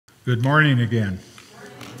Good morning again.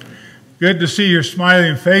 Good to see your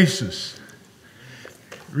smiling faces.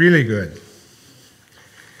 Really good.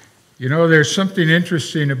 You know, there's something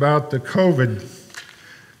interesting about the COVID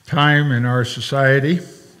time in our society.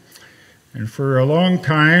 And for a long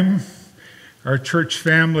time, our church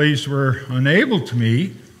families were unable to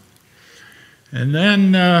meet. And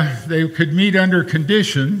then they could meet under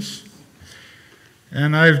conditions.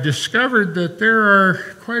 And I've discovered that there are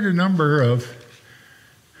quite a number of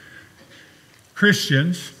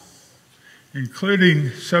Christians, including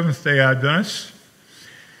Seventh-day Adventists,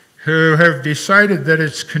 who have decided that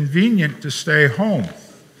it's convenient to stay home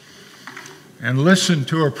and listen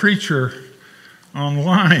to a preacher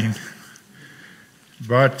online.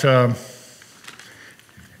 But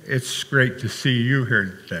it's great to see you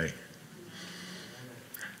here today.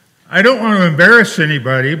 I don't want to embarrass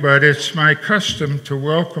anybody, but it's my custom to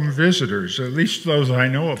welcome visitors, at least those I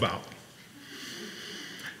know about.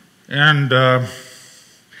 And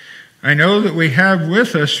I know that we have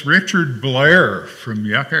with us Richard Blair from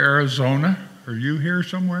Yucca, Arizona. Are you here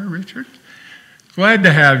somewhere, Richard? Glad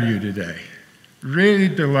to have you today. Really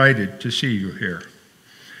delighted to see you here.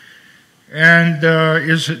 And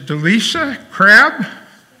is it Delisa Crabb?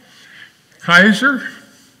 Kaiser?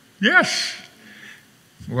 Yes.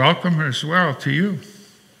 Welcome as well to you.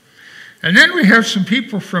 And then we have some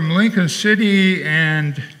people from Lincoln City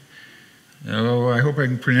and, I hope I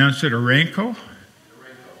can pronounce it, Aranco.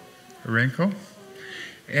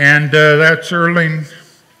 And that's Erling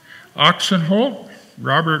Oxenholt,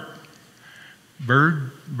 Robert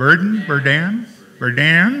Burdan,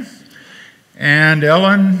 and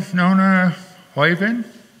Ellen Nona Hoyven.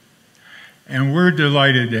 And we're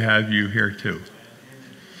delighted to have you here too.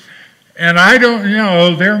 And I don't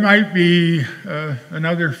know, there might be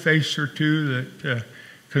another face or two that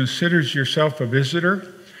considers yourself a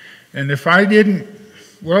visitor. And if I didn't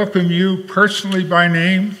welcome you personally by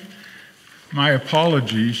name, my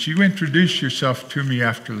apologies. You introduce yourself to me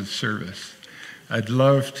after the service. I'd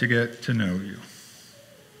love to get to know you.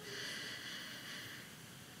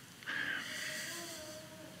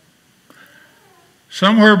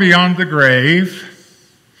 Somewhere beyond the grave,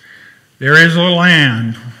 there is a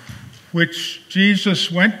land which Jesus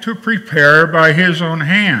went to prepare by his own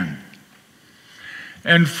hand.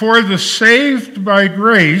 And for the saved by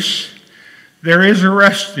grace, there is a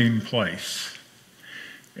resting place.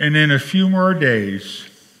 And in a few more days,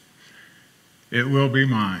 it will be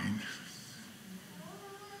mine.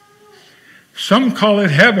 Some call it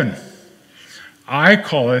heaven. I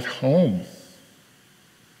call it home.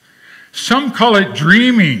 Some call it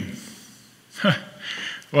dreaming.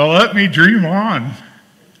 Well, let me dream on.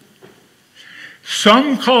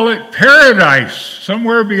 Some call it paradise,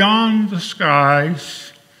 somewhere beyond the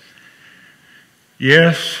skies.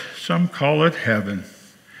 Yes, some call it heaven,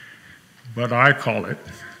 but I call it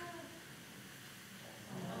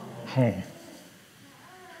home.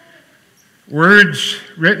 Words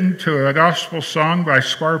written to a gospel song by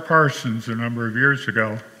Squire Parsons a number of years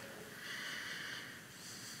ago.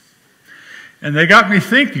 And they got me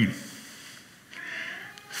thinking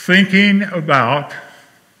about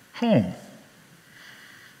home,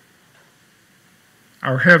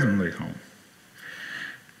 our heavenly home.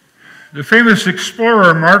 The famous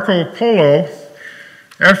explorer Marco Polo,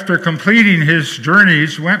 after completing his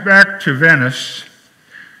journeys, went back to Venice,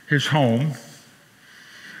 his home.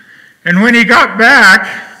 And when he got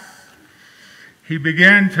back, he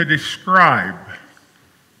began to describe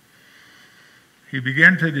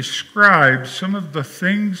some of the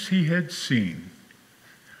things he had seen.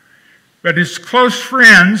 But his close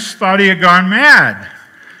friends thought he had gone mad.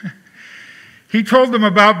 He told them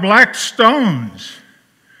about black stones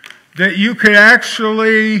that you could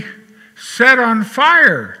actually set on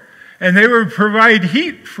fire, and they would provide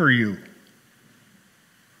heat for you.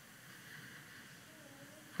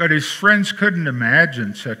 But his friends couldn't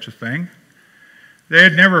imagine such a thing. They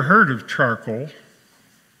had never heard of charcoal.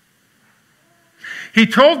 He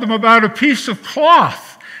told them about a piece of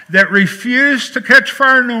cloth that refused to catch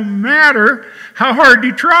fire no matter how hard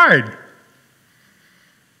he tried.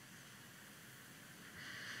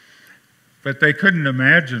 But they couldn't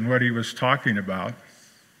imagine what he was talking about.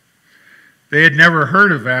 They had never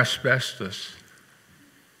heard of asbestos.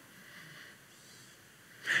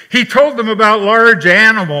 He told them about large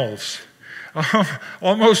animals,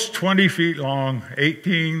 almost 20 feet long,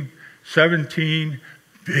 18, 17,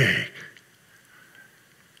 big.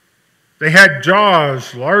 They had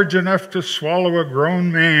jaws large enough to swallow a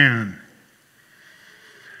grown man.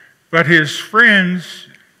 But his friends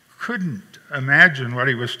couldn't imagine what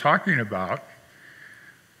he was talking about.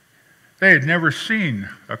 They had never seen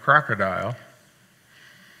a crocodile.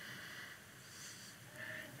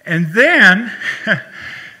 And then,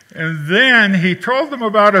 and then he told them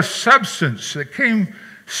about a substance that came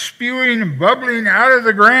spewing and bubbling out of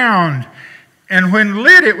the ground. And when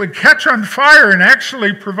lit, it would catch on fire and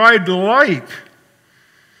actually provide light.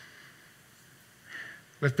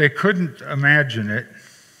 But they couldn't imagine it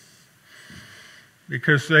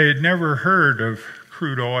because they had never heard of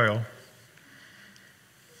crude oil.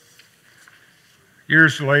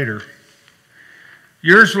 Years later,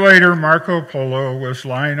 Marco Polo was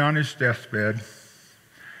lying on his deathbed,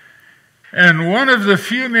 and one of the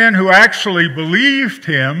few men who actually believed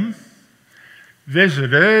him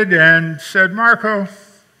visited and said, "Marco,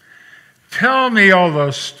 tell me all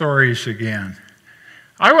those stories again.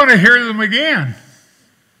 I want to hear them again."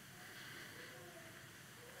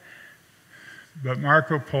 But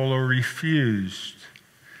Marco Polo refused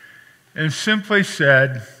and simply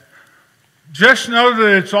said, "Just know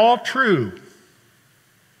that it's all true.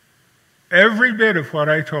 Every bit of what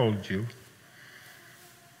I told you.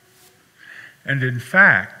 And in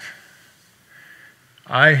fact,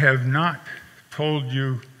 I have not told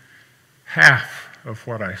you half of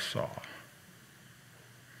what I saw."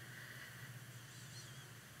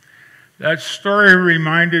 That story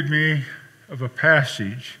reminded me of a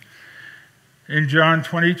passage in John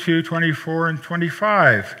 22, 24, and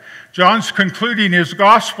 25. John's concluding his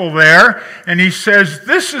gospel there, and he says,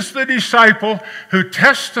 "This is the disciple who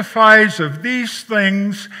testifies of these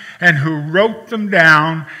things and who wrote them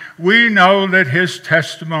down. We know that his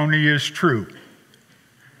testimony is true."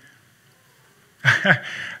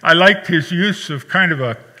 I liked his use of kind of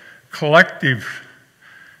a collective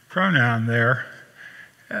pronoun there.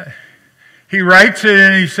 He writes it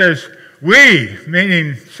and he says, "We,"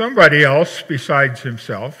 meaning somebody else besides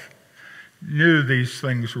himself, knew these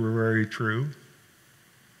things were very true.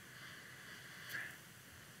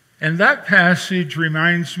 And that passage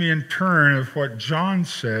reminds me in turn of what John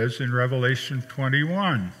says in Revelation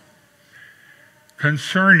 21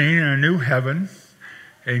 concerning a new heaven,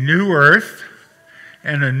 a new earth,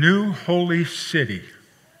 and a new holy city.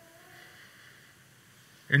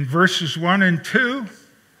 In verses 1 and 2,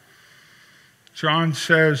 John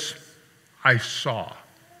says, "I saw."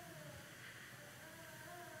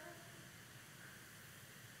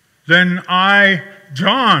 Then I,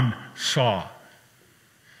 John, saw.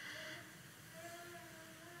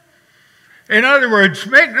 In other words,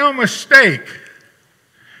 make no mistake.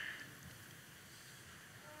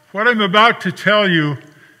 What I'm about to tell you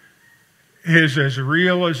is as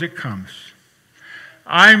real as it comes.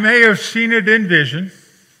 I may have seen it in vision.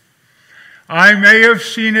 I may have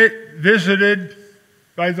seen it visited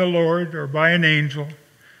by the Lord or by an angel.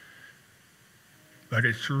 But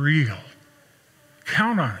it's real.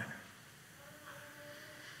 Count on it.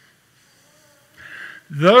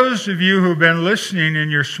 Those of you who have been listening in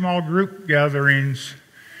your small group gatherings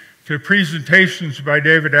to presentations by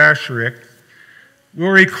David Asherick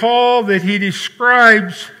will recall that he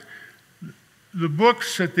describes the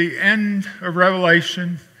books at the end of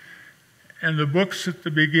Revelation and the books at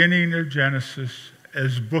the beginning of Genesis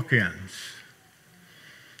as bookends.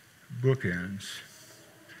 Bookends.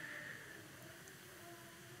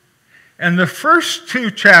 And the first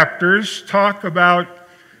two chapters talk about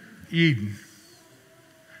Eden.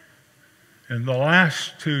 And the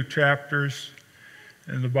last two chapters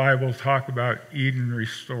in the Bible talk about Eden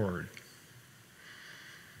restored.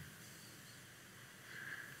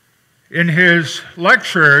 In his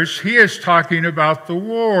lectures, he is talking about the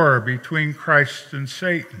war between Christ and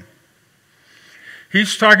Satan.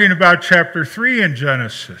 He's talking about chapter 3 in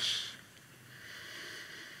Genesis.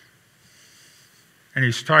 And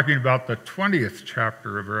he's talking about the 20th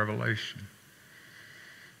chapter of Revelation.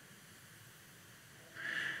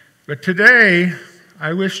 But today,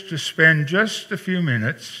 I wish to spend just a few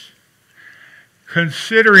minutes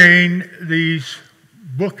considering these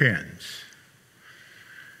bookends,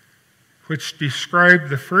 which describe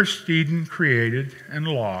the first Eden created and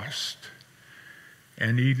lost,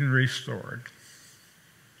 and Eden restored.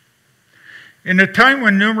 In a time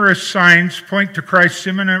when numerous signs point to Christ's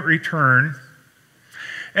imminent return,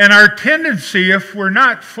 and our tendency, if we're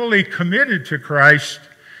not fully committed to Christ,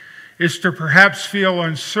 is to perhaps feel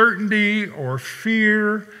uncertainty or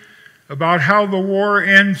fear about how the war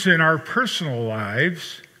ends in our personal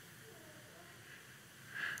lives,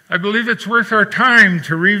 I believe it's worth our time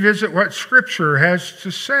to revisit what Scripture has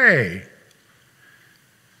to say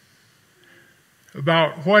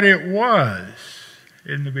about what it was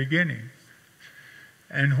in the beginning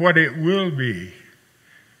and what it will be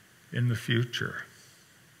in the future.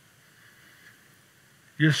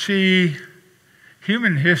 You see,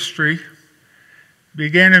 human history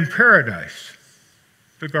began in paradise,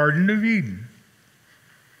 the Garden of Eden.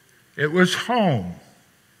 It was home.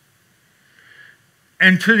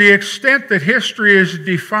 And to the extent that history is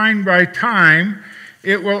defined by time,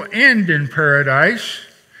 it will end in paradise,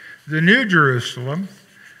 the New Jerusalem,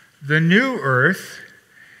 the new earth,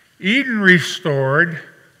 Eden restored,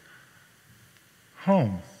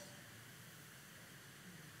 home.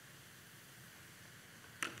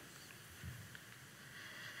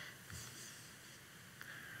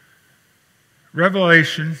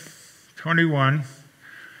 Revelation 21,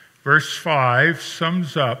 verse 5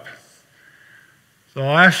 sums up the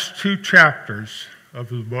last two chapters of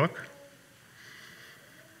the book.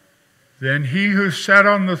 Then he who sat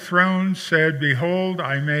on the throne said, "Behold,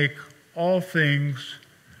 I make all things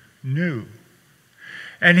new."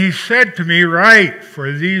 And he said to me, "Write,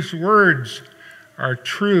 for these words are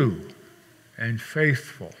true and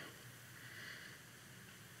faithful."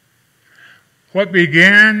 What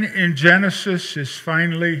began in Genesis is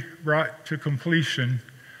finally brought to completion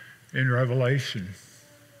in Revelation.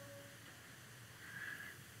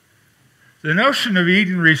 The notion of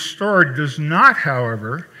Eden restored does not,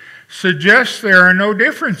 however, suggest there are no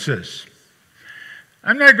differences.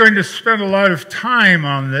 I'm not going to spend a lot of time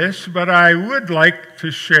on this, but I would like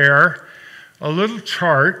to share a little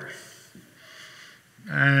chart,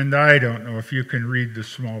 and I don't know if you can read the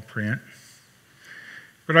small print.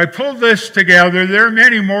 But I pulled this together. There are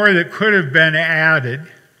many more that could have been added.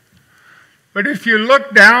 But if you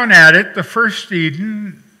look down at it, the first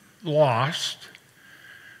Eden, lost.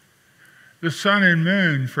 The sun and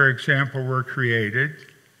moon, for example, were created.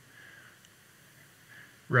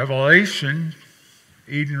 Revelation,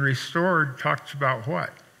 Eden restored, talks about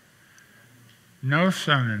what? No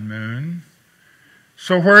sun and moon.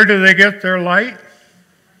 So where do they get their light?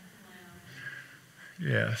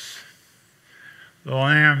 Yes. The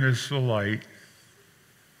Lamb is the light.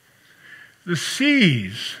 The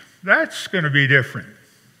seas, that's going to be different.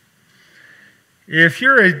 If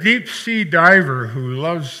you're a deep sea diver who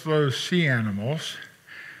loves those sea animals,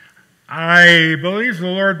 I believe the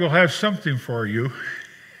Lord will have something for you.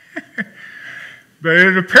 But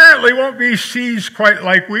it apparently won't be seas quite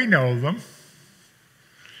like we know them.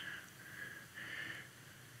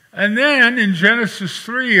 And then in Genesis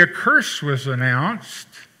 3, a curse was announced.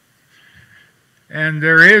 And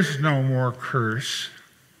there is no more curse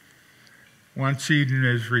once Eden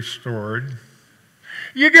is restored.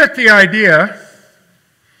 You get the idea.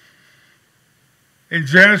 In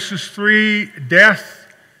Genesis 3,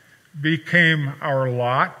 death became our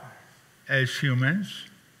lot as humans.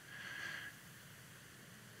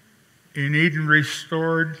 In Eden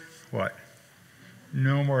restored, what?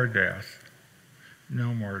 No more death.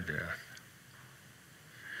 No more death.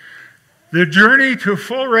 The journey to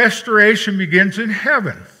full restoration begins in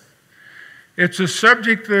heaven. It's a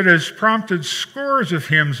subject that has prompted scores of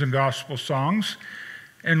hymns and gospel songs,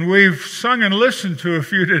 and we've sung and listened to a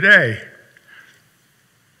few today.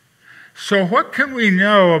 So what can we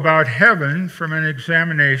know about heaven from an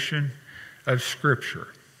examination of Scripture?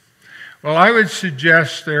 Well, I would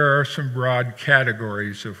suggest there are some broad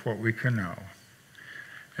categories of what we can know.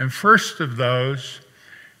 And first of those,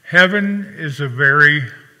 heaven is a very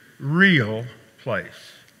real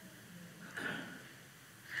place.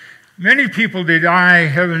 Many people deny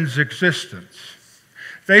heaven's existence.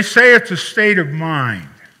 They say it's a state of mind,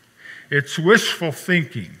 it's wishful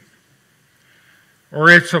thinking,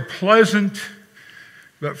 or it's a pleasant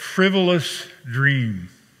but frivolous dream.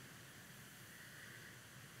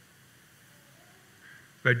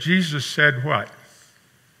 But Jesus said what?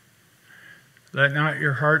 Let not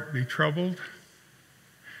your heart be troubled.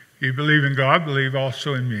 You believe in God, believe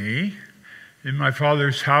also in me. In my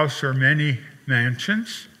Father's house are many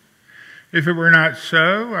mansions. If it were not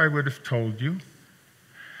so, I would have told you.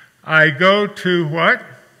 I go to what?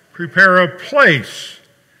 Prepare a place.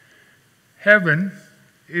 Heaven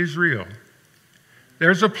is real.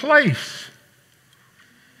 There's a place.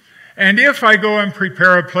 And if I go and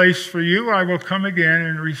prepare a place for you, I will come again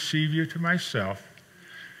and receive you to myself,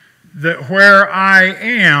 that where I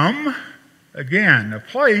am, again, a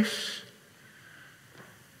place,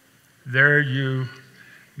 there you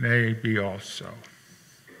may be also.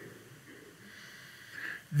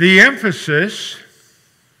 The emphasis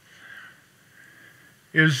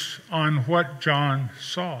is on what John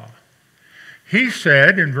saw. He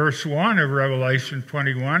said in verse 1 of Revelation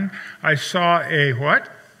 21, I saw a what?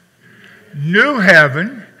 New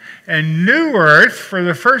heaven and new earth, for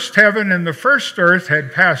the first heaven and the first earth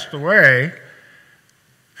had passed away.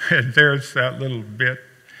 And there's that little bit,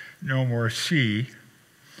 no more sea.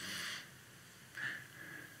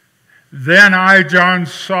 Then I, John,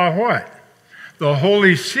 saw what? The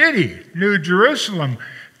holy city, New Jerusalem,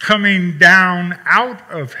 coming down out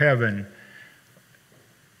of heaven.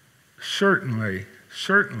 Certainly,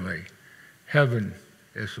 heaven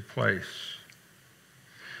is a place.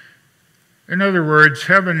 In other words,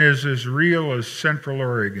 heaven is as real as Central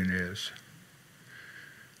Oregon is.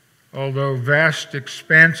 Although vast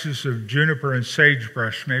expanses of juniper and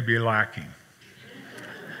sagebrush may be lacking.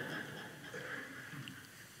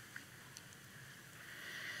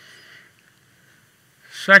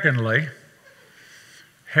 Secondly,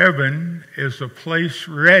 heaven is a place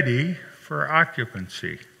ready for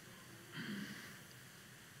occupancy.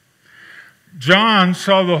 John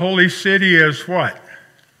saw the holy city as what?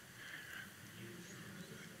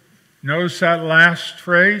 Notice that last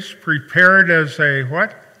phrase, prepared as a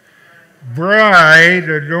what? Bride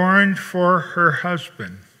adorned for her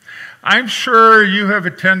husband. I'm sure you have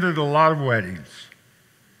attended a lot of weddings.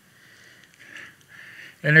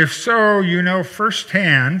 And if so, you know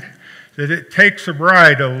firsthand that it takes a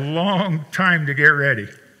bride a long time to get ready.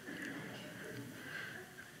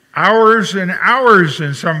 Hours and hours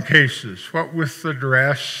in some cases, what with the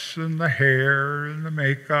dress and the hair and the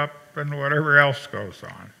makeup and whatever else goes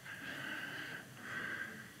on.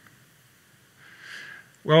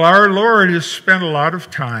 Well, our Lord has spent a lot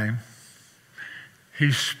of time.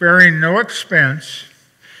 He's sparing no expense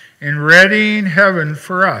in readying heaven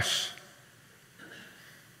for us.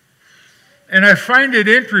 And I find it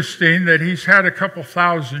interesting that he's had a couple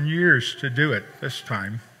thousand years to do it this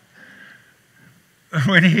time.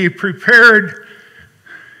 When he prepared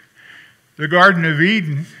the Garden of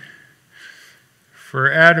Eden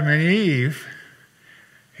for Adam and Eve,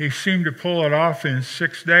 he seemed to pull it off in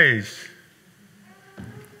 6 days.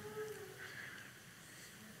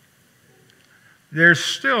 There's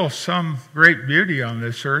still some great beauty on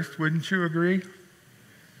this earth, wouldn't you agree?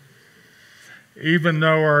 Even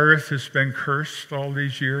though our earth has been cursed all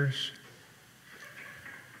these years.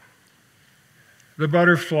 The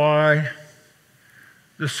butterfly,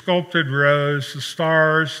 the sculpted rose, the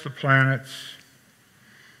stars, the planets.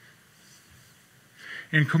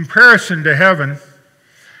 In comparison to heaven,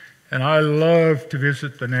 and I love to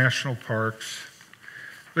visit the national parks,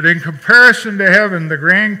 but in comparison to heaven, the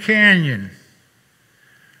Grand Canyon,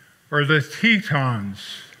 or the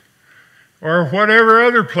Tetons, or whatever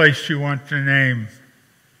other place you want to name,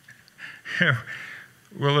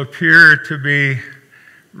 will appear to be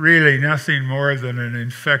really nothing more than an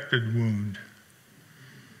infected wound.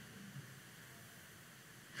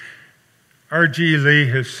 R.G. Lee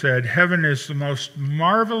has said, heaven is the most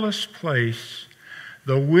marvelous place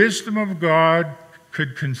the wisdom of God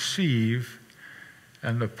could conceive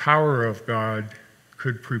and the power of God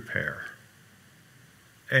could prepare.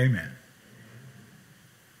 Amen.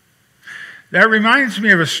 That reminds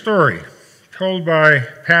me of a story told by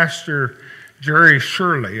Pastor Jerry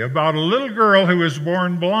Shirley about a little girl who was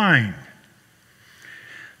born blind.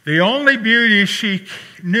 The only beauty she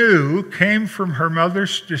knew came from her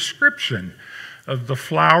mother's description of the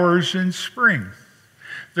flowers in spring,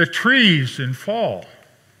 the trees in fall,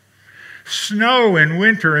 snow in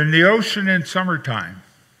winter, and the ocean in summertime.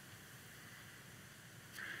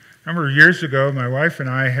 A number of years ago, my wife and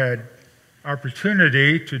I had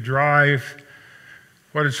opportunity to drive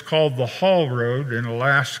what is called the Haul Road in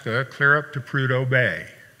Alaska, clear up to Prudhoe Bay.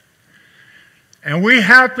 And we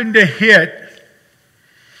happened to hit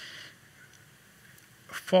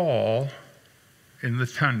fall in the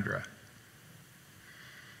tundra.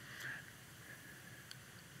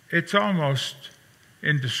 It's almost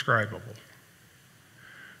indescribable.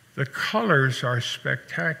 The colors are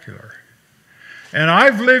spectacular. And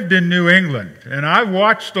I've lived in New England, and I've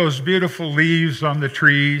watched those beautiful leaves on the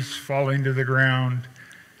trees falling to the ground.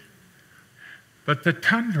 But the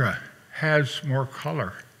tundra has more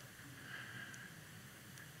color.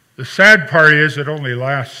 The sad part is it only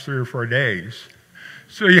lasts 3 or 4 days,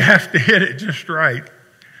 so you have to hit it just right.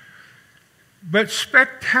 But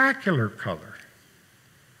spectacular color.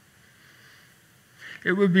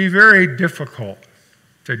 It would be very difficult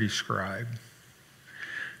to describe.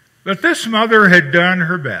 But this mother had done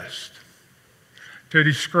her best to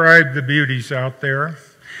describe the beauties out there.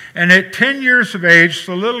 And at 10 years of age,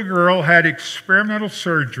 the little girl had experimental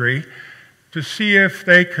surgery to see if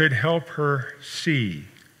they could help her see.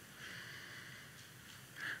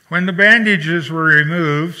 When the bandages were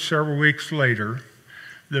removed several weeks later,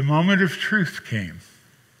 the moment of truth came.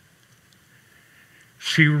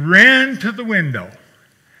 She ran to the window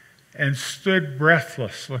and stood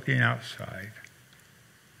breathless looking outside.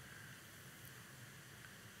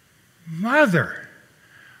 "Mother,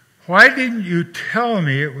 why didn't you tell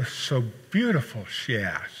me it was so beautiful?" she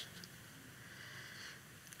asked.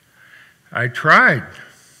 "I tried,"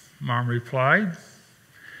 Mom replied,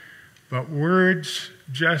 but words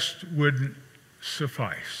just wouldn't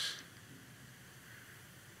suffice.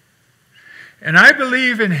 And I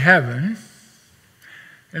believe in heaven,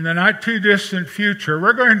 in the not too distant future,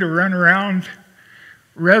 we're going to run around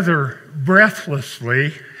rather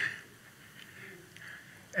breathlessly.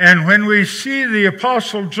 And when we see the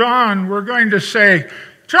Apostle John, we're going to say,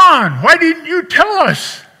 "John, why didn't you tell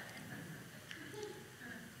us?"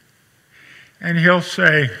 And he'll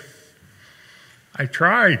say, "I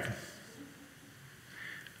tried,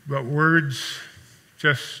 but words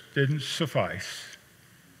just didn't suffice.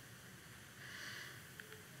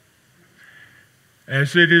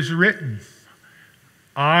 As it is written,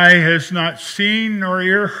 eye has not seen, nor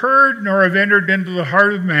ear heard, nor have entered into the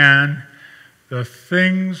heart of man the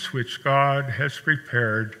things which God has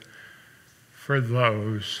prepared for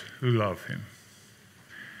those who love him."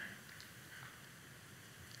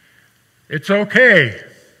 It's okay.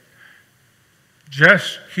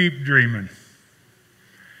 Just keep dreaming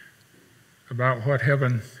about what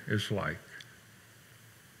heaven is like.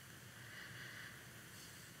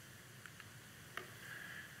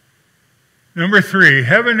 Number 3,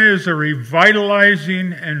 heaven is a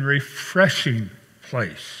revitalizing and refreshing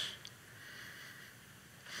place.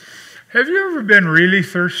 Have you ever been really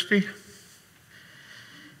thirsty?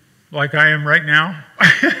 Like I am right now?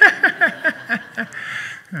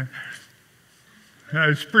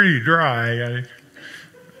 It's pretty dry.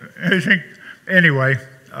 I think, anyway,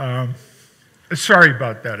 sorry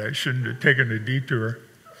about that. I shouldn't have taken a detour.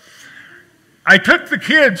 I took the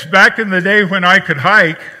kids back in the day when I could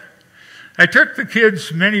hike. I took the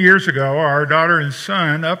kids many years ago, our daughter and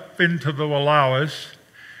son, up into the Wallowas.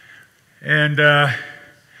 And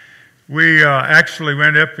we actually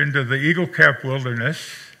went up into the Eagle Cap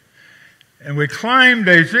Wilderness. And we climbed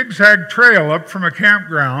a zigzag trail up from a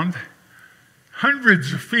campground,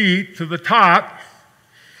 hundreds of feet to the top,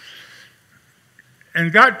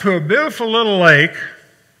 and got to a beautiful little lake.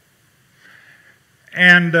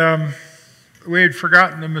 And we had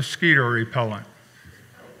forgotten the mosquito repellent.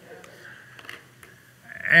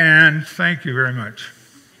 And thank you very much.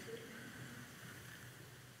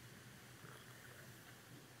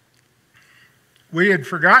 We had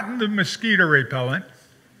forgotten the mosquito repellent,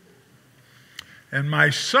 and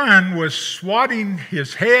my son was swatting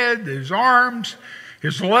his head, his arms,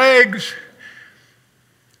 his legs,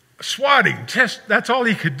 swatting. Just, that's all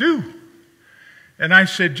he could do. And I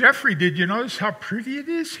said, "Jeffrey, did you notice how pretty it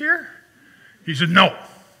is here?" He said, "No.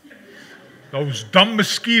 Those dumb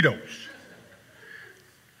mosquitoes."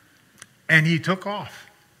 And he took off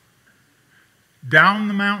down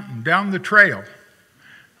the mountain, down the trail,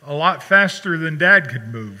 a lot faster than Dad could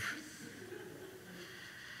move.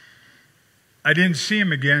 I didn't see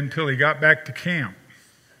him again until he got back to camp.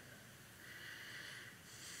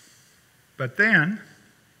 But then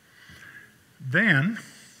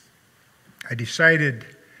I decided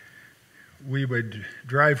we would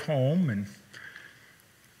drive home, and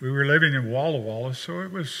we were living in Walla Walla, so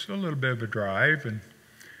it was a little bit of a drive,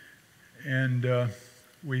 and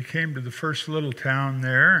we came to the first little town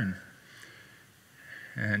there,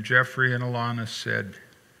 and Jeffrey and Alana said,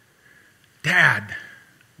 "Dad,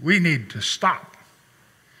 we need to stop."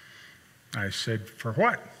 I said, "For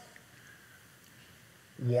what?"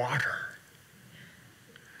 "Water."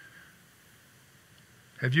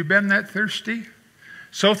 Have you been that thirsty?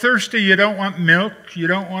 So thirsty you don't want milk, you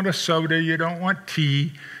don't want a soda, you don't want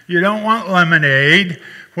tea, you don't want lemonade.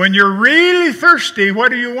 When you're really thirsty, what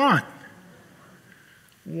do you want?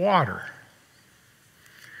 Water.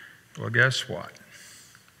 Well, guess what?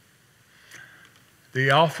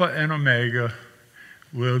 The Alpha and Omega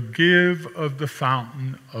will give of the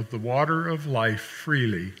fountain of the water of life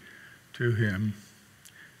freely to him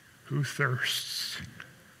who thirsts.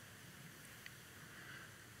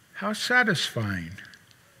 How satisfying.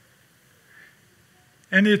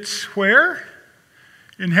 And it's where?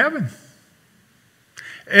 In heaven.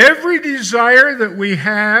 Every desire that we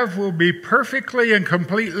have will be perfectly and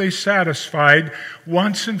completely satisfied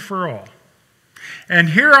once and for all. And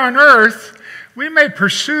here on earth, we may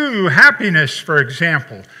pursue happiness, for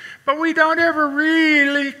example, but we don't ever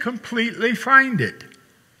really completely find it.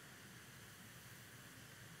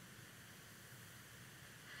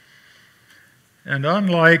 And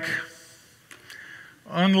unlike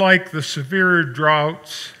the severe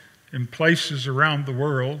droughts in places around the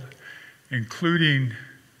world, including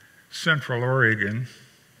Central Oregon,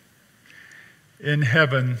 in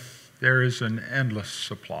heaven there is an endless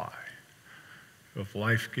supply of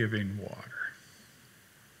life-giving water.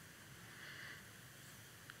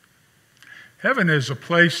 Heaven is a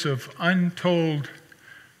place of untold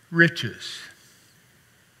riches.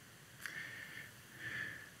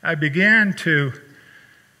 I began to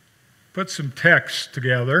put some text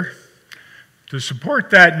together to support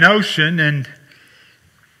that notion, and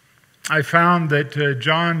I found that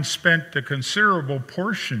John spent a considerable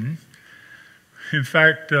portion. In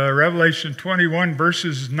fact, Revelation 21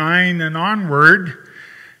 verses 9 and onward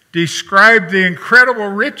describe the incredible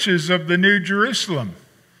riches of the New Jerusalem.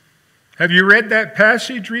 Have you read that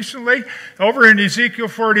passage recently? Over in Ezekiel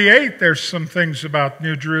 48, there's some things about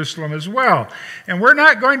New Jerusalem as well. And we're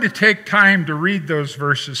not going to take time to read those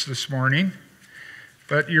verses this morning,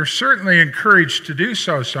 but you're certainly encouraged to do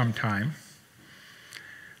so sometime.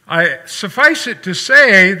 Suffice it to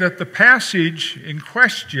say that the passage in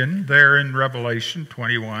question there in Revelation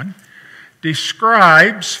 21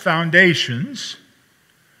 describes foundations,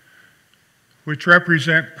 which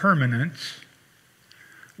represent permanence,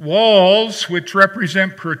 walls, which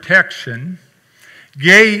represent protection,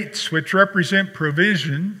 gates, which represent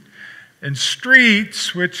provision, and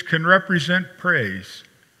streets, which can represent praise.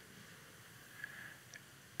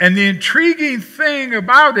 And the intriguing thing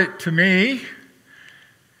about it to me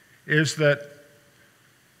is that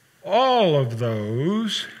all of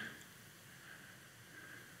those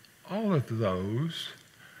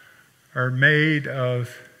are made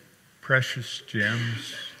of precious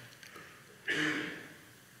gems.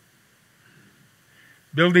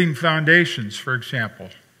 Building foundations, for example.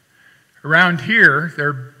 Around here,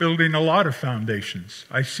 they're building a lot of foundations.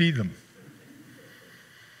 I see them.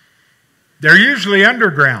 They're usually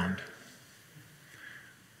underground.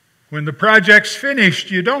 When the project's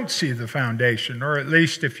finished, you don't see the foundation, or at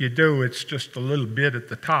least if you do, it's just a little bit at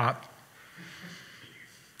the top.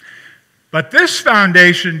 But this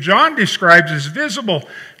foundation, John describes as visible.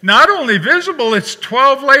 Not only visible, it's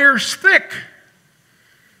 12 layers thick.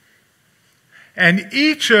 And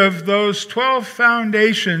each of those 12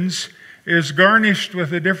 foundations is garnished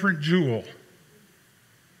with a different jewel.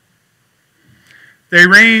 They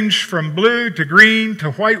range from blue to green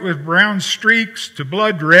to white with brown streaks to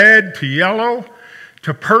blood red to yellow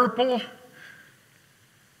to purple.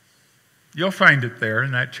 You'll find it there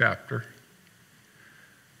in that chapter.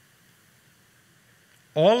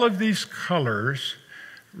 All of these colors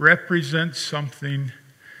represent something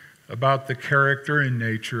about the character and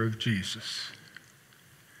nature of Jesus,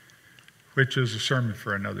 which is a sermon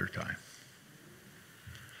for another time.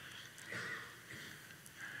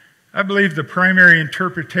 I believe the primary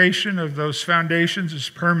interpretation of those foundations is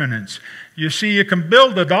permanence. You see, you can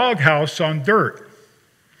build a doghouse on dirt.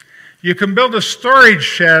 You can build a storage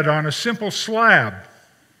shed on a simple slab.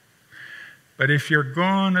 But if you're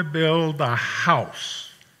going to build a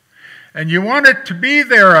house, and you want it to be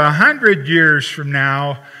there 100 years from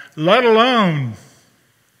now, let alone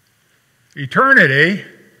eternity,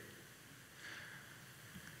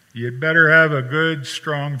 you'd better have a good,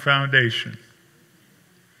 strong foundation.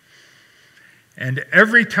 And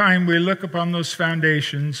every time we look upon those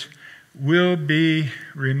foundations, we'll be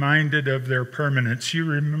reminded of their permanence. You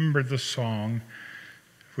remember the song,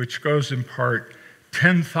 which goes in part,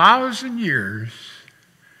 10,000 years,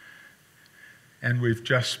 and we've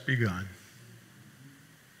just begun.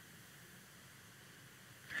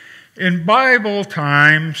 In Bible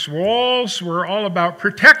times, walls were all about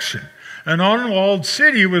protection. An unwalled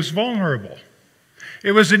city was vulnerable.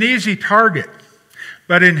 It was an easy target.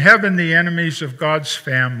 But in heaven, the enemies of God's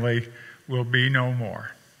family will be no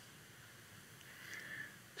more.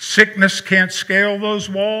 Sickness can't scale those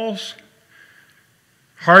walls.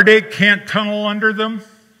 Heartache can't tunnel under them.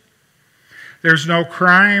 There's no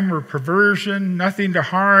crime or perversion, nothing to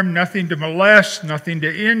harm, nothing to molest, nothing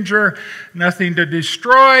to injure, nothing to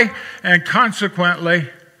destroy, and consequently,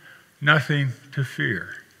 nothing to fear.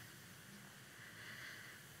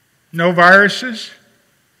 No viruses,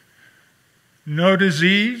 no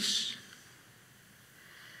disease,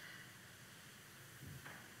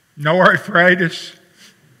 no arthritis.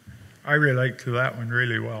 I relate to that one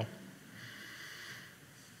really well.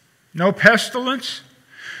 No pestilence,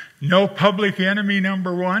 no public enemy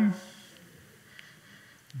number one,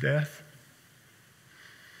 death.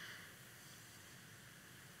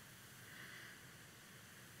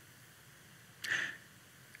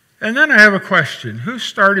 And then I have a question. Who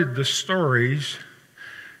started the stories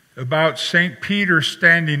about St. Peter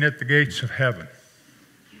standing at the gates of heaven?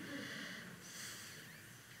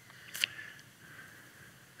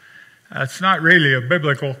 That's not really a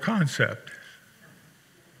biblical concept.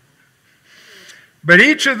 But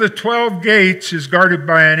each of the 12 gates is guarded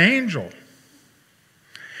by an angel.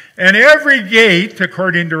 And every gate,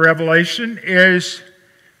 according to Revelation, is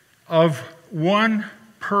of one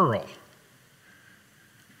pearl.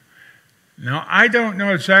 Now, I don't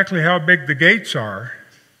know exactly how big the gates are,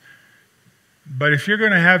 But if you're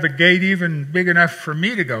going to have a gate even big enough for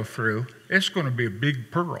me to go through, it's going to be a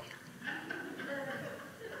big pearl.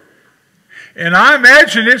 And I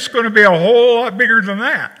imagine it's going to be a whole lot bigger than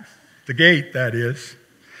that. The gate, that is,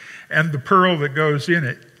 and the pearl that goes in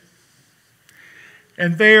it.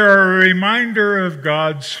 And they are a reminder of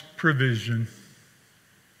God's provision.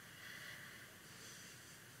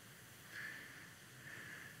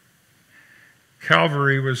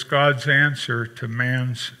 Calvary was God's answer to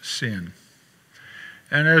man's sin.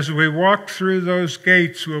 And as we walk through those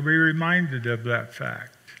gates, we'll be reminded of that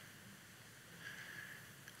fact.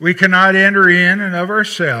 We cannot enter in and of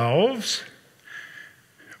ourselves.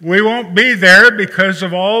 We won't be there because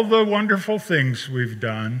of all the wonderful things we've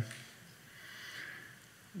done.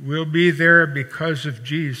 We'll be there because of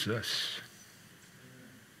Jesus.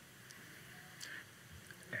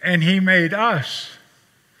 And he made us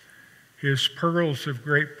his pearls of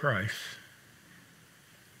great price.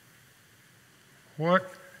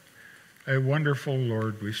 What a wonderful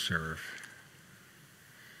Lord we serve.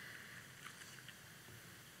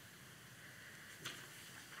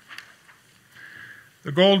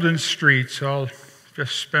 The golden streets, I'll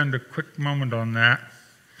just spend a quick moment on that,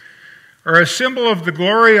 are a symbol of the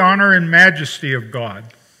glory, honor, and majesty of God.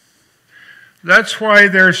 That's why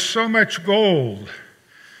there's so much gold.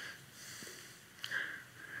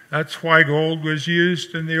 That's why gold was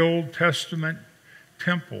used in the Old Testament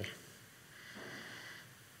temple.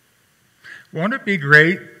 Won't it be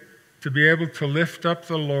great to be able to lift up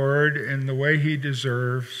the Lord in the way he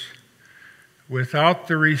deserves without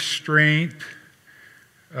the restraint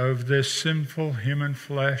of this sinful human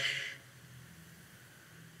flesh?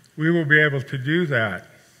 We will be able to do that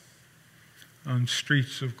on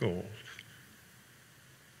streets of gold.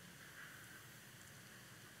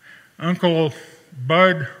 Uncle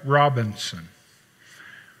Bud Robinson,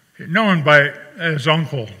 known as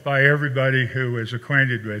Uncle by everybody who is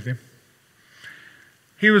acquainted with him.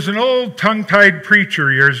 He was an old tongue-tied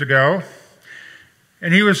preacher years ago,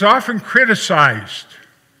 and he was often criticized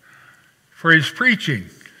for his preaching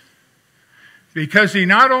because he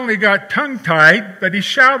not only got tongue-tied, but he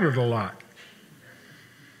shouted a lot.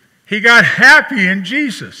 He got happy in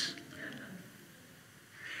Jesus.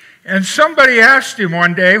 And somebody asked him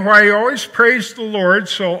one day why he always praised the Lord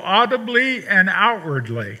so audibly and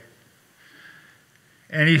outwardly.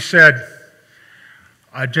 And he said,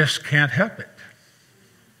 "I just can't help it.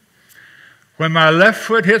 When my left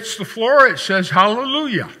foot hits the floor, it says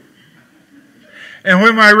hallelujah. And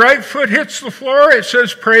when my right foot hits the floor, it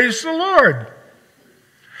says praise the Lord.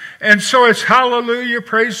 And so it's hallelujah,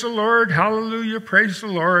 praise the Lord, hallelujah, praise the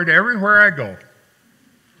Lord, everywhere I go."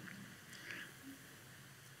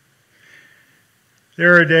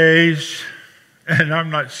 There are days, and I'm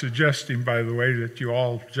not suggesting, by the way, that you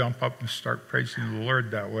all jump up and start praising the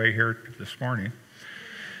Lord that way here this morning.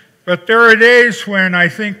 But there are days when I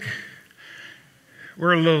think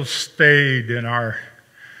we're a little staid in our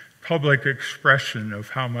public expression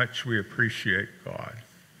of how much we appreciate God.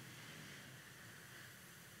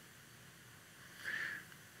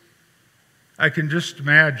 I can just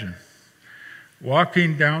imagine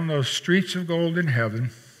walking down those streets of gold in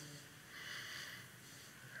heaven,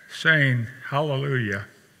 saying, hallelujah,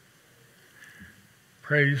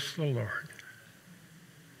 praise the Lord.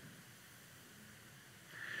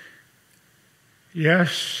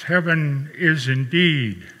 Yes, heaven is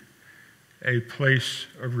indeed a place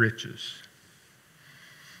of riches.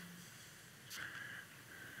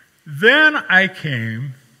 Then I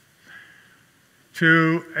came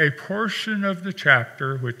to a portion of the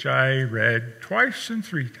chapter which I read twice and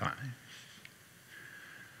 3 times.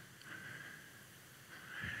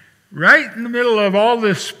 Right in the middle of all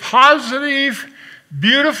this positive,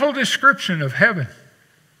 beautiful description of heaven,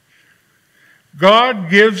 God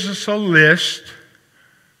gives us a list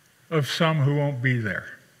of some who won't be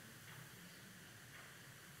there.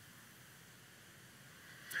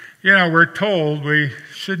 You know, we're told we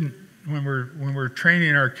shouldn't, when we're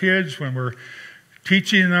training our kids, when we're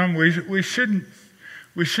teaching them, we shouldn't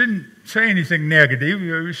say anything negative.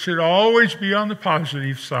 We should always be on the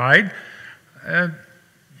positive side.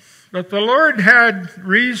 But the Lord had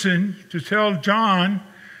reason to tell John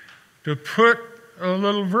to put a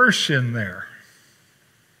little verse in there.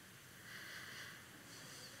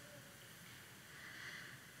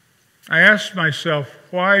 I asked myself,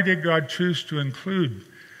 why did God choose to include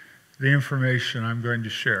the information I'm going to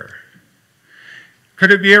share?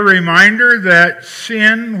 Could it be a reminder that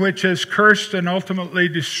sin, which has cursed and ultimately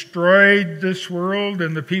destroyed this world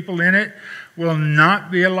and the people in it, will not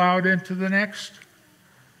be allowed into the next?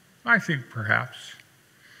 I think perhaps.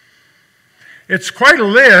 It's quite a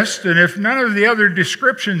list, and if none of the other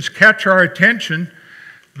descriptions catch our attention,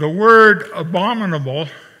 the word abominable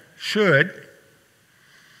should.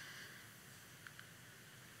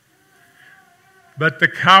 But the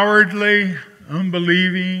cowardly,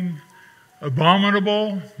 unbelieving,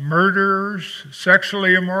 abominable, murderers,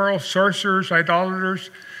 sexually immoral, sorcerers,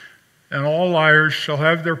 idolaters, and all liars shall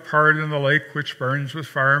have their part in the lake which burns with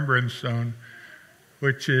fire and brimstone,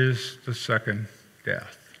 which is the second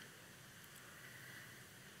death.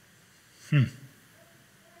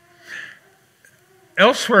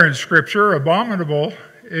 Elsewhere in Scripture, abominable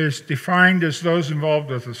is defined as those involved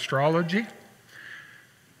with astrology,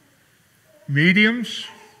 mediums,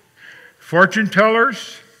 fortune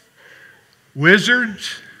tellers,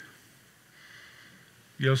 wizards.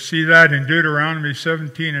 You'll see that in Deuteronomy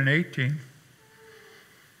 17 and 18.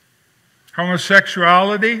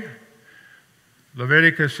 Homosexuality,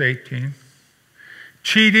 Leviticus 18.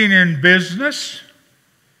 Cheating in business,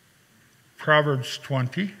 Proverbs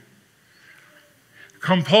 20.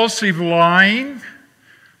 Compulsive lying,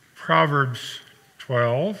 Proverbs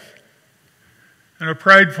 12. And a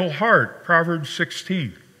prideful heart, Proverbs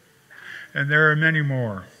 16. And there are many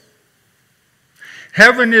more.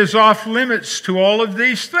 Heaven is off limits to all of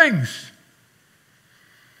these things.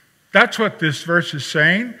 That's what this verse is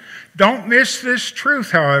saying. Don't miss this truth,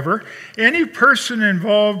 however. Any person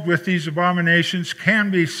involved with these abominations can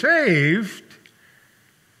be saved.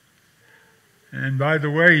 And by the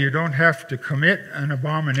way, you don't have to commit an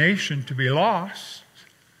abomination to be lost.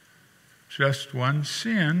 Just one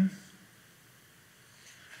sin.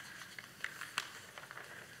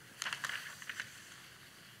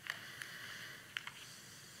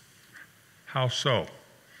 How so?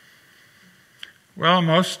 Well,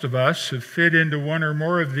 most of us have fit into one or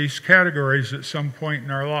more of these categories at some point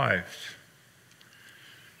in our lives.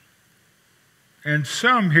 And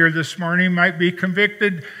some here this morning might be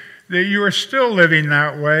convicted that you are still living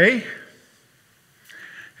that way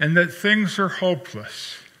and that things are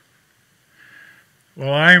hopeless.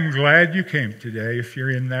 Well, I am glad you came today if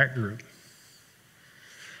you're in that group,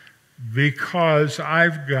 because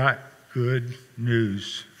I've got good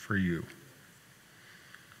news for you.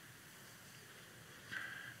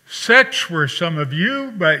 Such were some of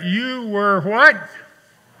you, but you were what?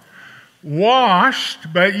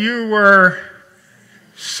 Washed, but you were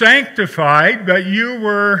sanctified, but you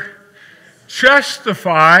were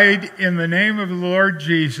justified in the name of the Lord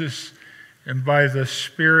Jesus and by the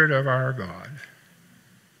Spirit of our God.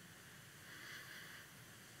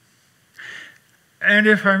 And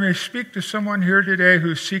if I may speak to someone here today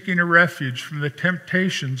who's seeking a refuge from the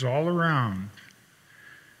temptations all around,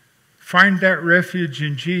 find that refuge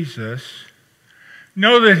in Jesus.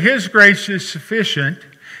 Know that His grace is sufficient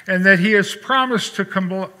and that He has promised to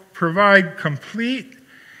provide complete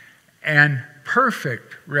and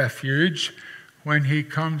perfect refuge when He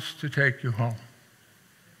comes to take you home.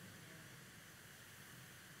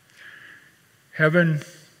 Heaven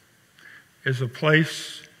is a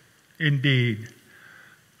place indeed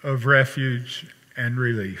of refuge and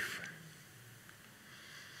relief.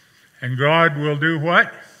 And God will do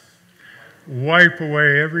what? Wipe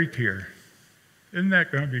away every tear. Isn't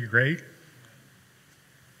that going to be great?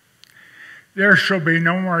 There shall be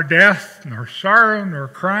no more death, nor sorrow, nor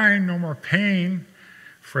crying, no more pain,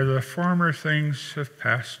 for the former things have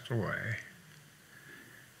passed away.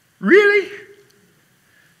 Really?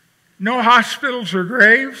 No hospitals or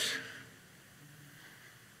graves?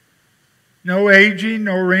 No aging,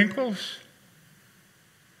 no wrinkles?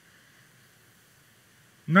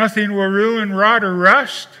 Nothing will ruin, rot, or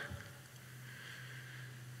rust?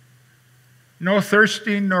 No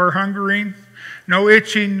thirsting nor hungering, no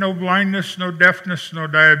itching, no blindness, no deafness, no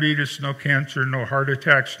diabetes, no cancer, no heart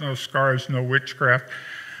attacks, no scars, no witchcraft,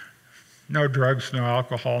 no drugs, no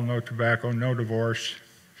alcohol, no tobacco, no divorce,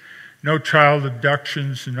 no child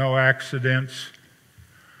abductions, no accidents.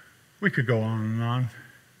 We could go on and on.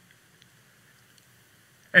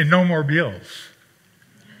 And no more bills.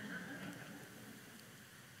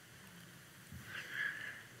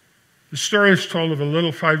 The story is told of a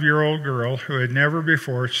little 5-year-old girl who had never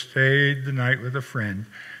before stayed the night with a friend.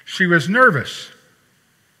 She was nervous,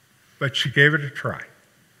 but she gave it a try.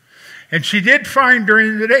 And she did fine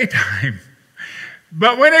during the daytime.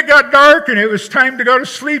 But when it got dark and it was time to go to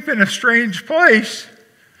sleep in a strange place,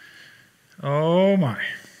 oh my.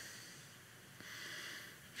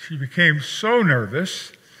 She became so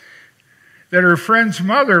nervous that her friend's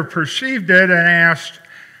mother perceived it and asked,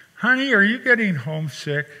 "Honey, are you getting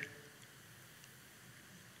homesick?"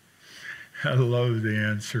 I love the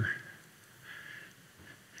answer.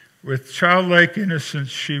 With childlike innocence,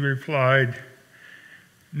 she replied,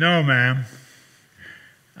 "No, ma'am,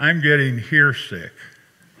 I'm getting here sick.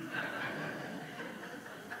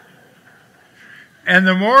 And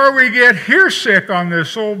the more we get here sick on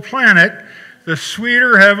this old planet, the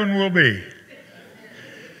sweeter heaven will be.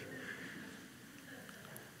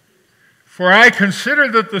 For I consider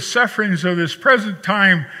that the sufferings of this present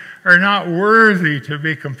time are not worthy to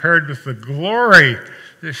be compared with the glory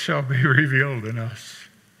that shall be revealed in us.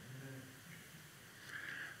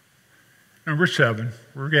 Number 7,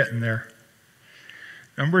 we're getting there.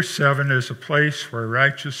 Number 7 is a place where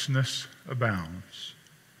righteousness abounds.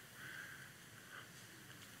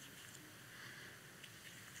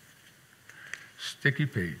 Sticky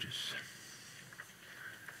pages.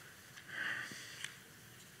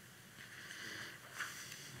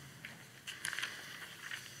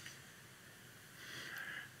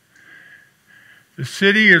 The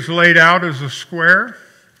city is laid out as a square.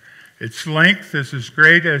 Its length is as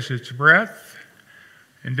great as its breadth.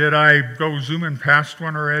 And did I go zooming past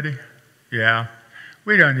one already? Yeah.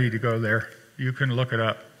 We don't need to go there. You can look it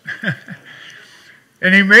up.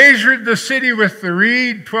 And he measured the city with the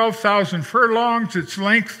reed, 12,000 furlongs. Its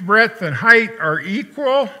length, breadth, and height are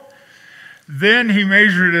equal. Then he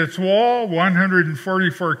measured its wall,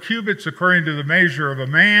 144 cubits according to the measure of a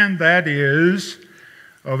man, that is,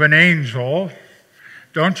 of an angel.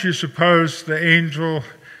 Don't you suppose the angel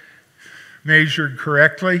measured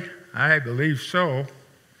correctly? I believe so.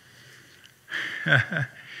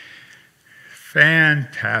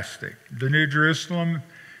 Fantastic. The New Jerusalem,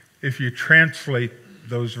 if you translate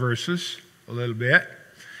those verses a little bit,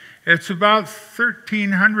 it's about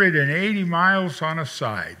 1,380 miles on a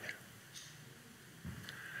side.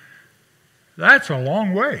 That's a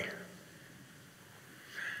long way.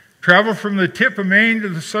 Travel from the tip of Maine to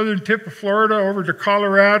the southern tip of Florida over to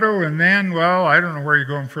Colorado, and then, well, I don't know where you're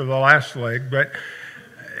going for the last leg, but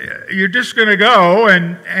you're just going to go,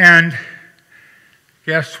 and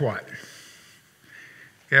guess what?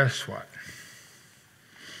 Guess what?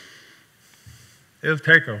 It'll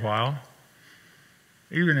take a while,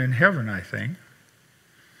 even in heaven, I think.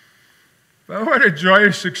 But what a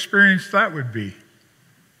joyous experience that would be.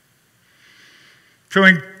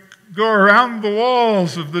 To go around the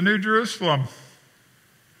walls of the New Jerusalem.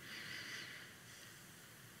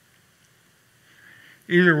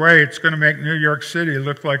 Either way, it's going to make New York City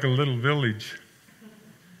look like a little village.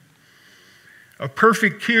 A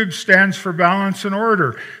perfect cube stands for balance and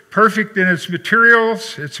order. Perfect in its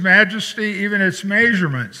materials, its majesty, even its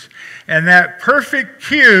measurements. And that perfect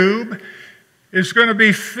cube is going to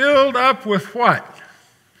be filled up with what?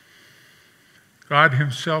 God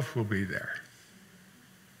himself will be there.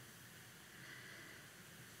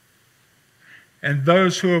 And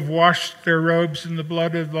those who have washed their robes in the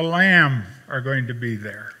blood of the Lamb are going to be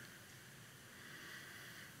there.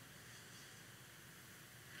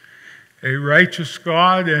 A righteous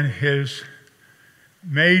God and his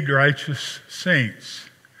made righteous saints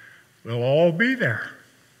will all be there.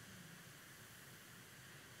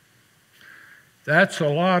 That's a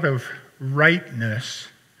lot of rightness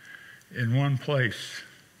in one place.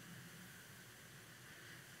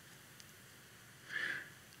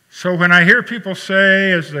 So when I hear people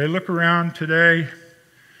say, as they look around today,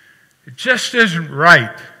 it just isn't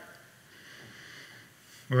right,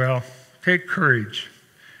 well, take courage.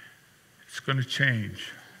 It's going to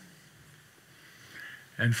change.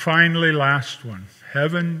 And finally, last one.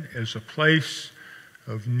 Heaven is a place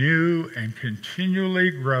of new and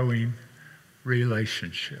continually growing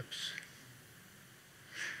relationships.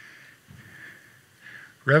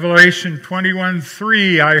 Revelation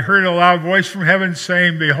 21:3, I heard a loud voice from heaven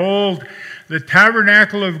saying, Behold, the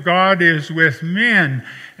tabernacle of God is with men,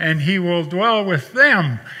 and he will dwell with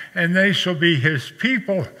them, and they shall be his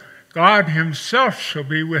people. God himself shall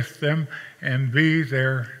be with them and be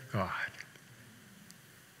their God.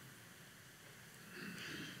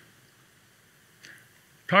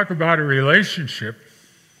 Talk about a relationship.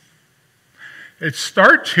 It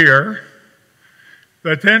starts here,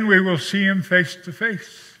 but then we will see him face to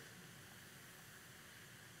face.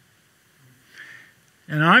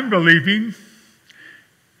 And I'm believing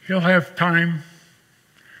he'll have time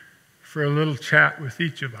for a little chat with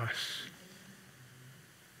each of us.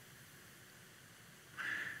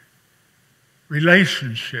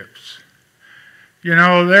 Relationships. You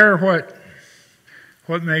know, they're what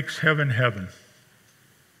makes heaven heaven.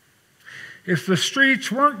 If the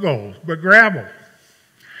streets weren't gold, but gravel,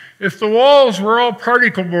 if the walls were all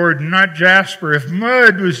particle board and not jasper, if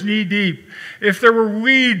mud was knee-deep, if there were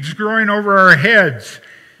weeds growing over our heads,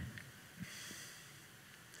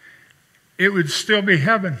 it would still be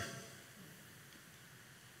heaven.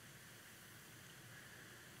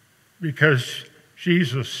 Because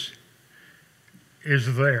Jesus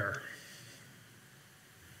is there.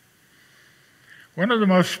 One of the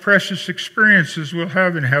most precious experiences we'll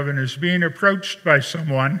have in heaven is being approached by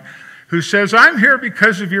someone who says, I'm here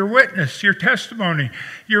because of your witness, your testimony,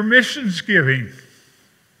 your missions giving,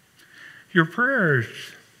 your prayers.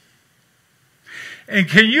 And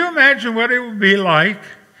can you imagine what it would be like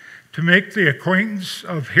to make the acquaintance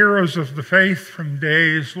of heroes of the faith from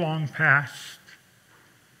days long past?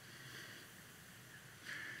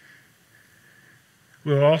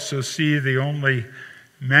 We'll also see the only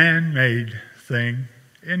man-made thing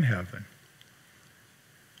in heaven.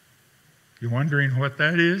 You wondering what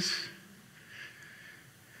that is?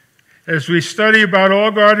 As we study about all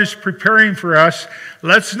God is preparing for us,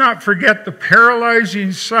 let's not forget the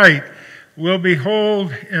paralyzing sight we'll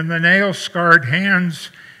behold in the nail-scarred hands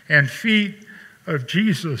and feet of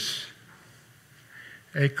Jesus.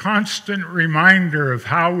 A constant reminder of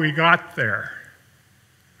how we got there.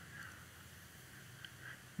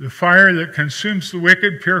 The fire that consumes the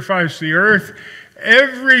wicked purifies the earth.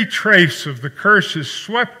 Every trace of the curse is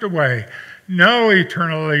swept away. No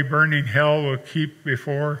eternally burning hell will keep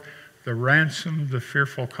before the ransom, the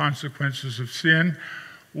fearful consequences of sin.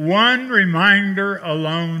 One reminder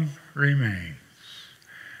alone remains.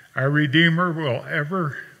 Our Redeemer will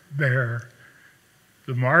ever bear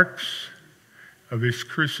the marks of his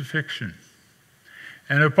crucifixion.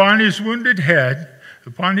 And upon his wounded head,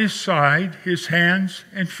 upon his side, his hands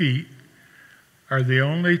and feet, are the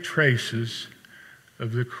only traces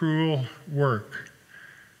of the cruel work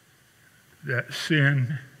that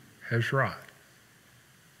sin has wrought.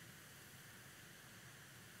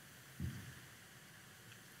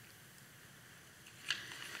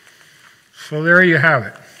 So there you have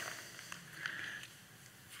it.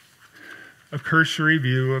 A cursory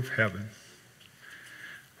view of heaven,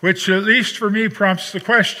 which at least for me prompts the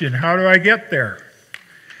question, how do I get there?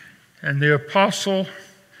 And the apostle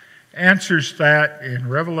answers that in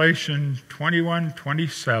Revelation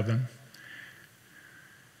 21:27.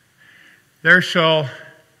 There shall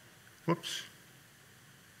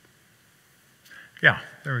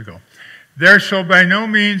by no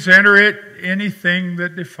means enter it anything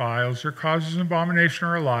that defiles or causes an abomination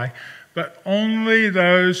or a lie, but only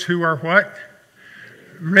those who are what?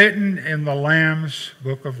 Written in the Lamb's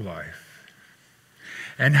book of life.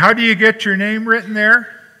 And how do you get your name written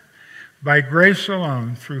there? By grace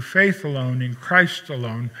alone, through faith alone, in Christ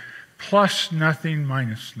alone, plus nothing,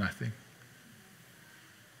 minus nothing.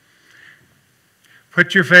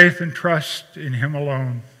 Put your faith and trust in him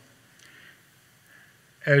alone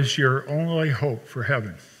as your only hope for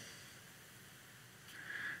heaven.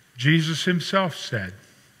 Jesus himself said,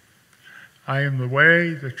 I am the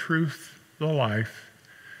way, the truth, the life.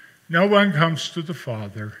 No one comes to the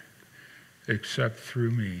Father except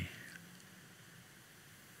through me.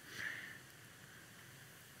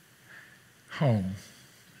 Home.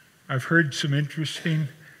 I've heard some interesting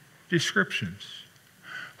descriptions.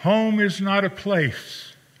 Home is not a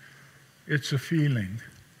place, it's a feeling.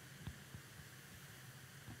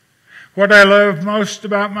 What I love most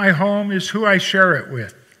about my home is who I share it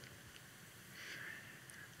with.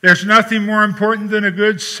 There's nothing more important than a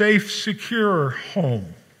good, safe, secure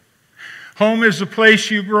home. Home is a place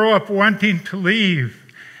you grow up wanting to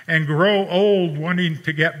leave and grow old wanting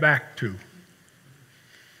to get back to.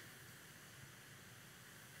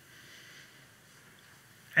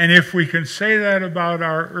 And if we can say that about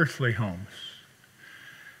our earthly homes,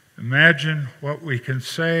 imagine what we can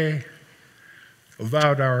say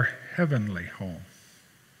about our heavenly home.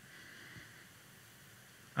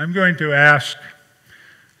 I'm going to ask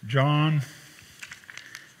John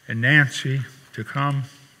and Nancy to come,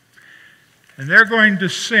 and they're going to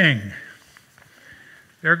sing.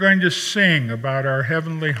 They're going to sing about our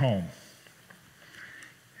heavenly home.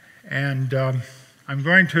 And I'm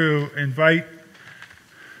going to invite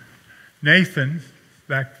Nathan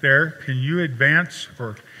back there. Can you advance?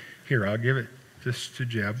 Or here, I'll give this to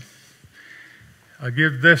Jeb. I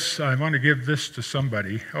want to give this to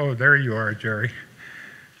somebody. Oh, there you are, Jerry.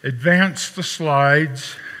 Advance the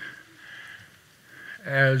slides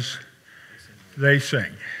as they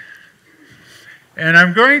sing. And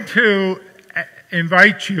I'm going to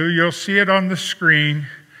invite you, you'll see it on the screen,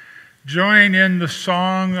 join in the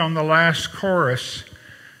song on the last chorus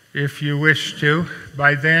if you wish to.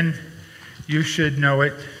 By then, you should know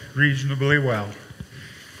it reasonably well.